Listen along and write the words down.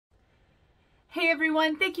Hey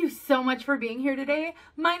everyone, thank you so much for being here today.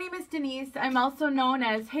 My name is Denise. I'm also known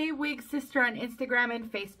as heywigsister on Instagram and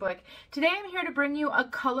Facebook. Today I'm here to bring you a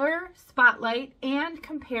color spotlight and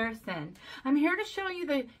comparison. I'm here to show you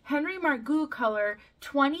the Henry Margu color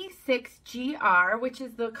 26GR, which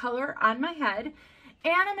is the color on my head.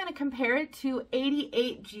 And I'm going to compare it to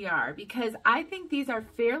 88GR because I think these are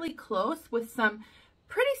fairly close with some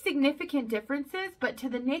pretty significant differences, but to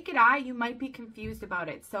the naked eye, you might be confused about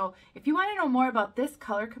it. So if you want to know more about this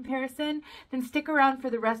color comparison, then stick around for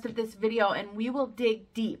the rest of this video and we will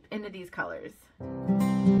dig deep into these colors.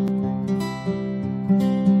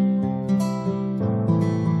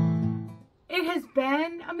 It has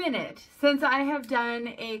been a minute since I have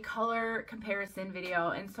done a color comparison video,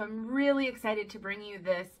 and so I'm really excited to bring you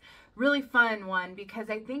this really fun one because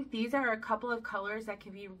I think these are a couple of colors that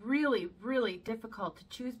can be really difficult to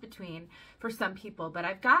choose between for some people. But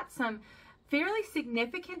I've got some fairly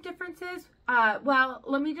significant differences. Well,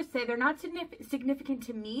 let me just say they're not significant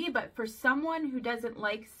to me, but for someone who doesn't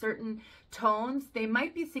like certain tones, they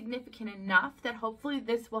might be significant enough that hopefully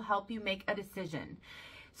this will help you make a decision.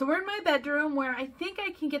 So we're in my bedroom where I think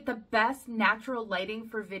I can get the best natural lighting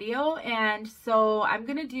for video, and so I'm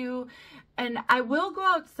gonna do, and I will go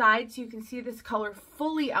outside so you can see this color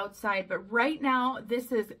fully outside, but right now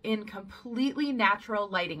this is in completely natural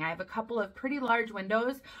lighting. I have a couple of pretty large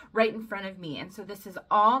windows right in front of me, and so this is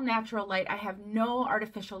all natural light. I have no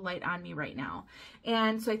artificial light on me right now.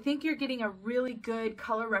 And so I think you're getting a really good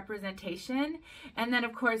color representation, and then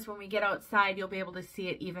of course when we get outside you'll be able to see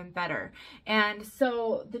it even better. And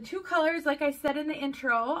so the two colors, like I said in the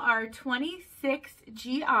intro, are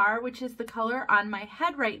 26GR, which is the color on my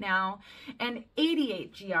head right now, and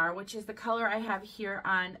 88GR, which is the color I have here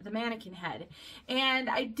on the mannequin head. And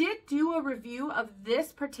I did do a review of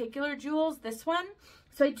this particular Jules, this one.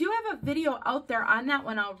 So I do have a video out there on that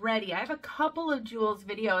one already. I have a couple of Jules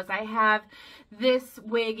videos. I have this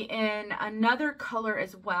wig in another color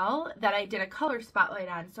as well that I did a color spotlight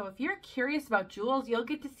on. So if you're curious about Jules, you'll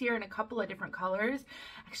get to see her in a couple of different colors.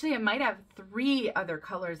 Actually, I might have 3 other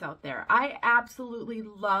colors out there. I absolutely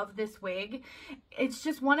love this wig. It's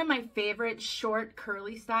just one of my favorite short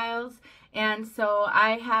curly styles. And so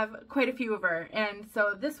I have quite a few of her. And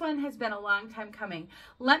so this one has been a long time coming.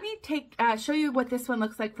 Let me show you what this one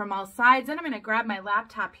looks like from all sides. Then I'm going to grab my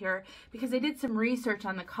laptop here because I did some research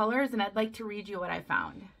on the colors and I'd like to read you what I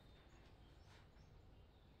found.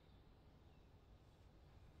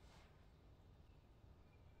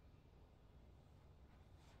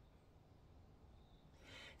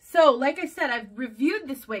 So, like I said, I've reviewed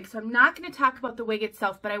this wig, so I'm not going to talk about the wig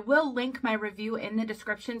itself, but I will link my review in the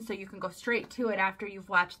description so you can go straight to it after you've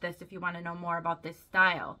watched this if you want to know more about this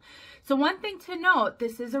style. So one thing to note,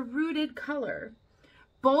 this is a rooted color.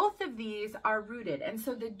 Both of these are rooted, and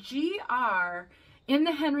so the GR in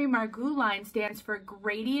the Henry Margu line stands for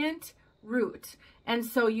gradient root. And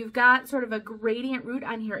so you've got sort of a gradient root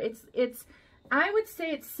on here. I would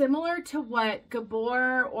say it's similar to what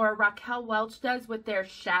Gabor or Raquel Welch does with their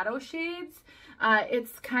shadow shades.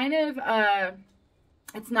 It's kind of,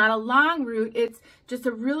 it's not a long root, it's just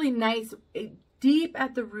a really nice, deep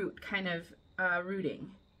at the root kind of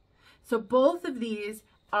rooting. So both of these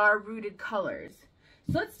are rooted colors.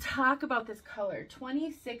 So let's talk about this color,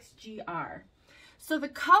 26GR. So the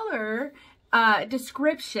color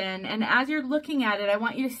description, and as you're looking at it, I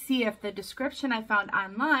want you to see if the description I found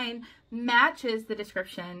online matches the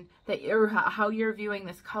description that how you're viewing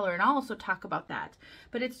this color, and I'll also talk about that.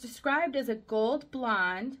 But it's described as a gold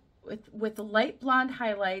blonde with light blonde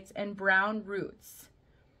highlights and brown roots.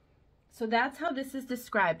 So that's how this is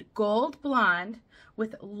described, gold blonde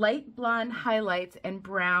with light blonde highlights and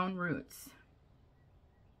brown roots.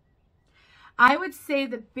 I would say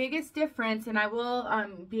the biggest difference, and I will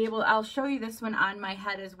I'll show you this one on my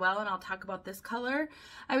head as well, and I'll talk about this color.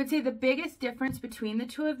 I would say the biggest difference between the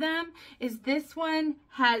two of them is this one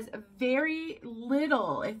has very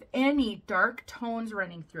little, if any, dark tones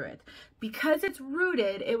running through it. Because it's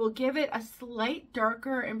rooted, it will give it a slight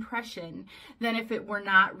darker impression than if it were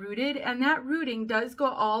not rooted, and that rooting does go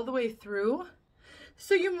all the way through.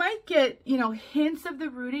 So you might get, you know, hints of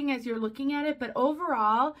the rooting as you're looking at it, but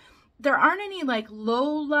overall, there aren't any like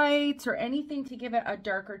low lights or anything to give it a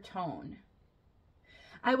darker tone.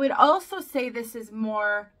 I would also say this is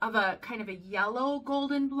more of a kind of a yellow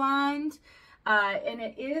golden blonde, and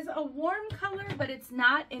it is a warm color, but it's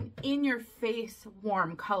not an in-your-face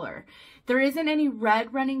warm color. There isn't any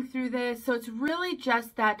red running through this, so it's really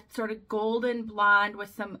just that sort of golden blonde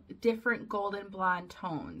with some different golden blonde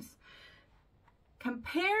tones.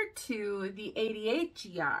 Compared to the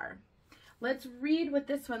 88GR, let's read what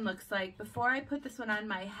this one looks like before I put this one on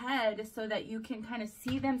my head so that you can kind of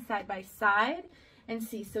see them side by side and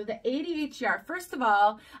see. So the 88 GR, first of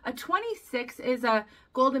all, a 26 is a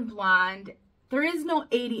golden blonde. There is no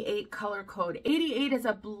 88 color code. 88 is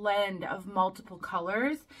a blend of multiple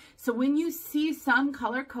colors. So when you see some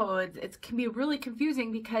color codes, it can be really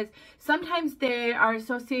confusing because sometimes they are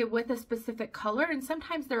associated with a specific color and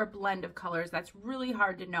sometimes they're a blend of colors. That's really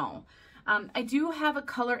hard to know. I do have a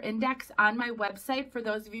color index on my website for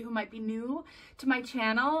those of you who might be new to my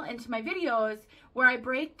channel and to my videos where I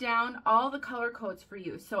break down all the color codes for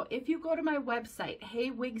you. So if you go to my website,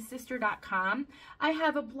 heywigsister.com, I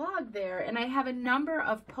have a blog there and I have a number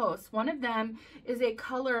of posts. One of them is a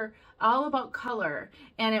color, all about color,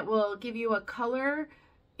 and it will give you a color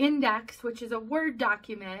index, which is a Word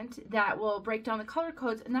document that will break down the color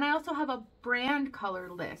codes. And then I also have a brand color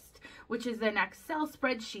list, which is an Excel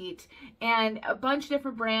spreadsheet and a bunch of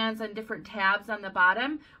different brands and different tabs on the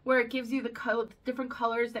bottom where it gives you the different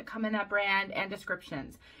colors that come in that brand and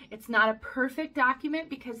descriptions. It's not a perfect document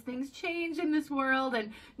because things change in this world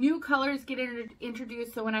and new colors get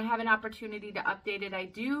introduced. So when I have an opportunity to update it, I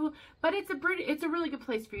do, but it's a really good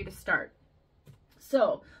place for you to start.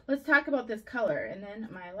 So let's talk about this color, and then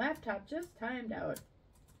my laptop just timed out.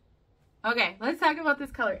 Okay, let's talk about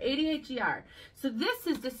this color, 88 GR. So this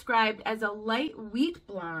is described as a light wheat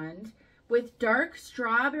blonde with dark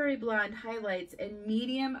strawberry blonde highlights and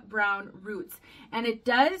medium brown roots. And it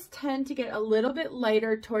does tend to get a little bit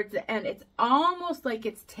lighter towards the end. It's almost like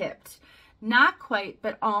it's tipped. Not quite,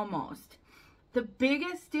 but almost. The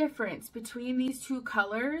biggest difference between these two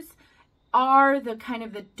colors are the kind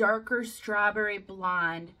of the darker strawberry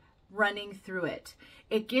blonde running through it.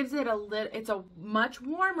 It gives it it's a much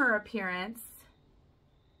warmer appearance,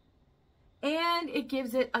 and it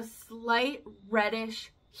gives it a slight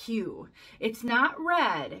reddish hue. It's not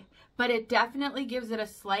red, but it definitely gives it a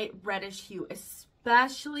slight reddish hue,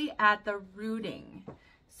 especially at the rooting.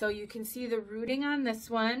 So you can see the rooting on this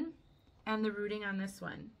one and the rooting on this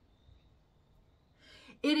one.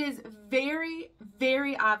 It is very,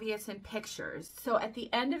 very obvious in pictures. So at the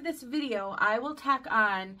end of this video, I will tack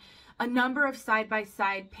on a number of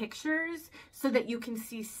side-by-side pictures so that you can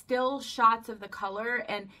see still shots of the color.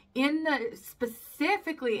 And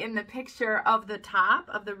specifically in the picture of the top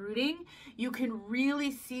of the rooting, you can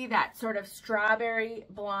really see that sort of strawberry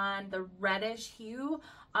blonde, the reddish hue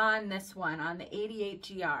on this one, on the 88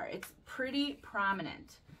 GR. It's pretty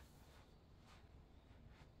prominent.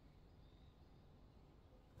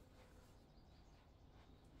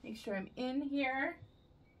 Make sure I'm in here.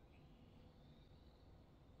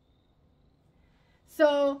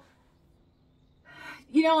 So,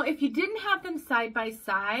 you know, if you didn't have them side by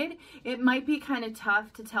side, it might be kind of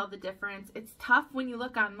tough to tell the difference. It's tough when you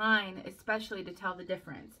look online, especially to tell the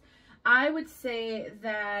difference. I would say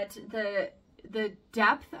that the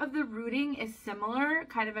depth of the rooting is similar,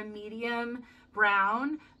 kind of a medium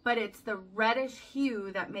brown, but it's the reddish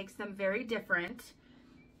hue that makes them very different.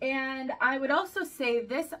 And I would also say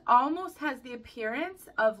this almost has the appearance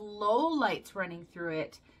of low lights running through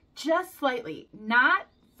it, just slightly, not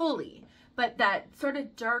fully, but that sort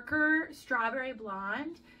of darker strawberry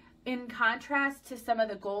blonde in contrast to some of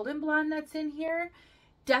the golden blonde that's in here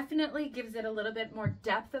definitely gives it a little bit more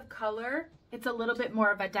depth of color. It's a little bit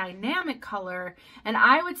more of a dynamic color, and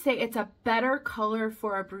I would say it's a better color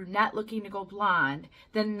for a brunette looking to go blonde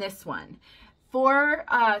than this one. For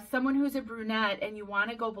someone who's a brunette and you want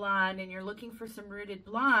to go blonde and you're looking for some rooted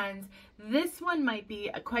blondes, this one might be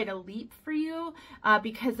quite a leap for you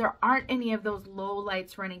because there aren't any of those low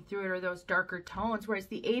lights running through it or those darker tones, whereas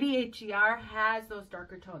the 88 GR has those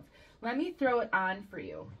darker tones. Let me throw it on for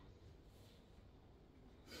you.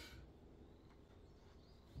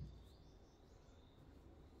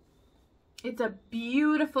 It's a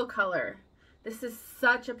beautiful color. This is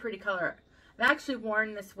such a pretty color. I've actually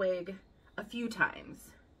worn this wig a few times.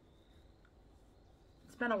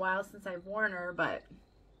 It's been a while since I've worn her, but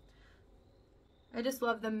I just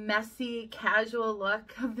love the messy, casual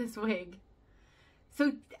look of this wig.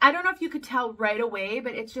 So I don't know if you could tell right away,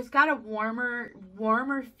 but it's just got a warmer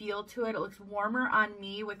feel to it. It looks warmer on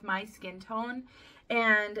me with my skin tone.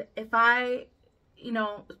 And if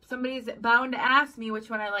somebody's bound to ask me which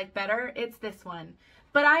one I like better, it's this one.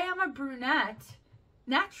 But I am a brunette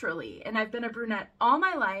naturally, and I've been a brunette all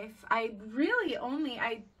my life. I really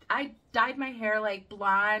I dyed my hair like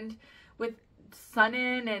blonde with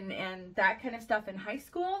sun-in and that kind of stuff in high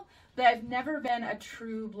school, but I've never been a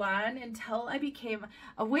true blonde until I became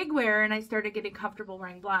a wig wearer and I started getting comfortable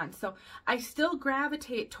wearing blonde. So I still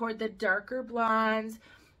gravitate toward the darker blondes.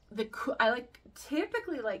 I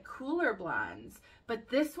typically like cooler blondes, But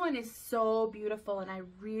this one is so beautiful, and I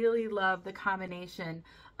really love the combination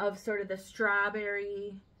of sort of the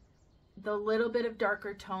strawberry, the little bit of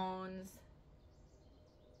darker tones.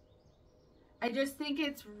 I just think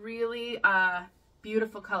it's really a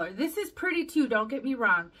beautiful color. This is pretty too, don't get me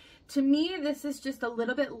wrong. To me, this is just a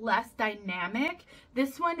little bit less dynamic.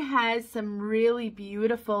 This one has some really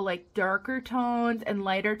beautiful, like, darker tones and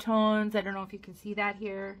lighter tones. I don't know if you can see that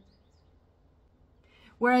here.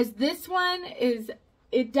 Whereas this one is,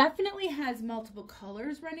 it definitely has multiple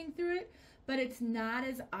colors running through it, but it's not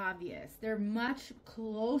as obvious. They're much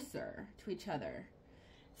closer to each other,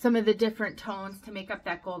 some of the different tones to make up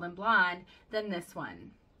that golden blonde, than this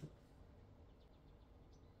one.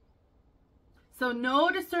 So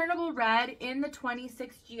no discernible red in the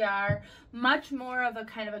 26 GR, much more of a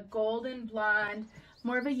kind of a golden blonde,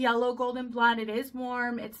 more of a yellow golden blonde. It is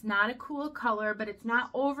warm. It's not a cool color, but it's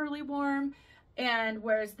not overly warm. And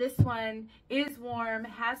whereas this one is warm,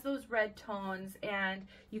 has those red tones, and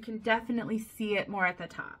you can definitely see it more at the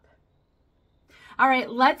top. All right,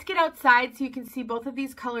 let's get outside so you can see both of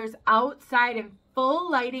these colors outside in full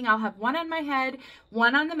lighting. I'll have one on my head,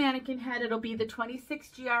 one on the mannequin head. It'll be the 26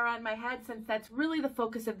 GR on my head, since that's really the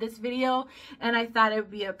focus of this video, and I thought it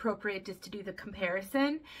would be appropriate just to do the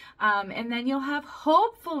comparison. And then you'll have,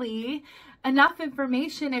 hopefully, enough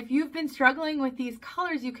information. If you've been struggling with these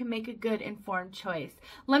colors, you can make a good informed choice.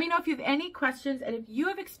 Let me know if you have any questions, and if you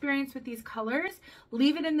have experience with these colors,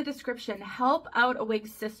 leave it in the description. Help out a wig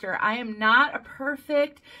sister. I am not a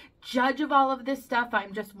perfect judge of all of this stuff.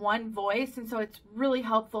 I'm just one voice, and so it's really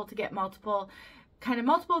helpful to get multiple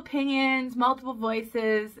opinions, multiple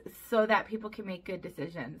voices, so that people can make good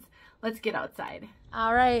decisions. Let's get outside.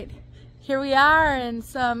 All right, here we are in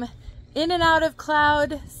some in and out of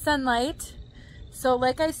cloud sunlight. So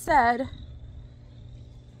like I said,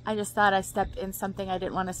 I just thought I stepped in something I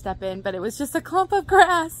didn't want to step in, but it was just a clump of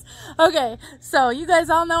grass. Okay, so you guys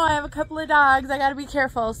all know I have a couple of dogs. I gotta be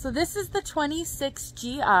careful. So this is the 26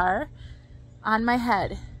 GR on my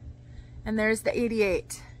head, and there's the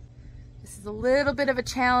 88. This is a little bit of a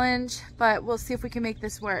challenge, but we'll see if we can make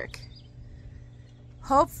this work.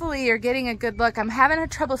 Hopefully you're getting a good look. I'm having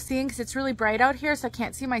trouble seeing because it's really bright out here, so I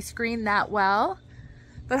can't see my screen that well.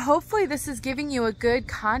 But hopefully this is giving you a good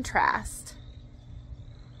contrast.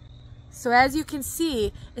 So as you can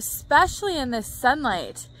see, especially in this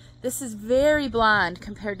sunlight, this is very blonde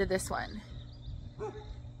compared to this one.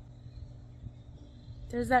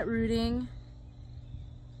 There's that rooting.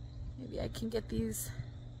 Maybe I can get these.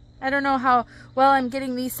 I don't know how well I'm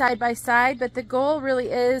getting these side by side, but the goal really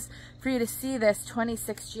is for you to see this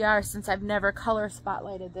 26 GR, since I've never color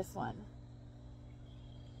spotlighted this one.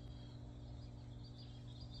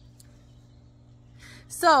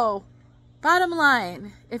 So, bottom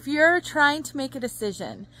line, if you're trying to make a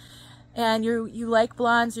decision and you like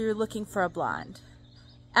blondes, or you're looking for a blonde,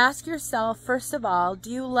 ask yourself, first of all,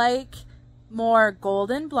 do you like more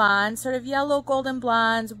golden blondes, sort of yellow golden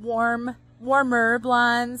blondes, warmer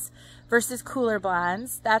blondes versus cooler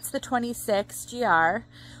blondes? That's the 26 GR.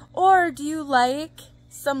 Or do you like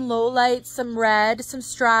some low light, some red, some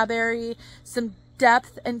strawberry, some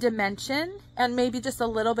depth and dimension, and maybe just a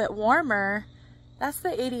little bit warmer? That's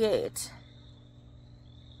the 88.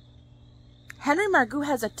 Henry Margu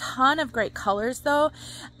has a ton of great colors though.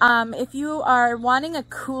 If you are wanting a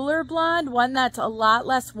cooler blonde, one that's a lot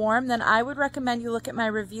less warm, then I would recommend you look at my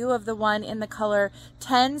review of the one in the color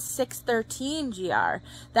 10613 GR.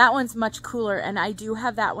 That one's much cooler, and I do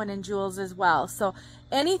have that one in Jules as well. So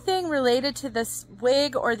anything related to this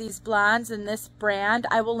wig or these blondes in this brand,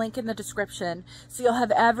 I will link in the description. So you'll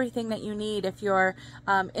have everything that you need if you're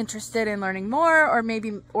interested in learning more, or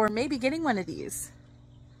maybe getting one of these.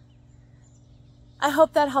 I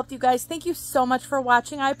hope that helped you guys. Thank you so much for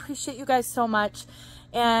watching. I appreciate you guys so much.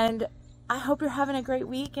 And I hope you're having a great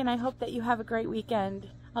week, and I hope that you have a great weekend.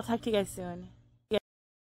 I'll talk to you guys soon. Yeah.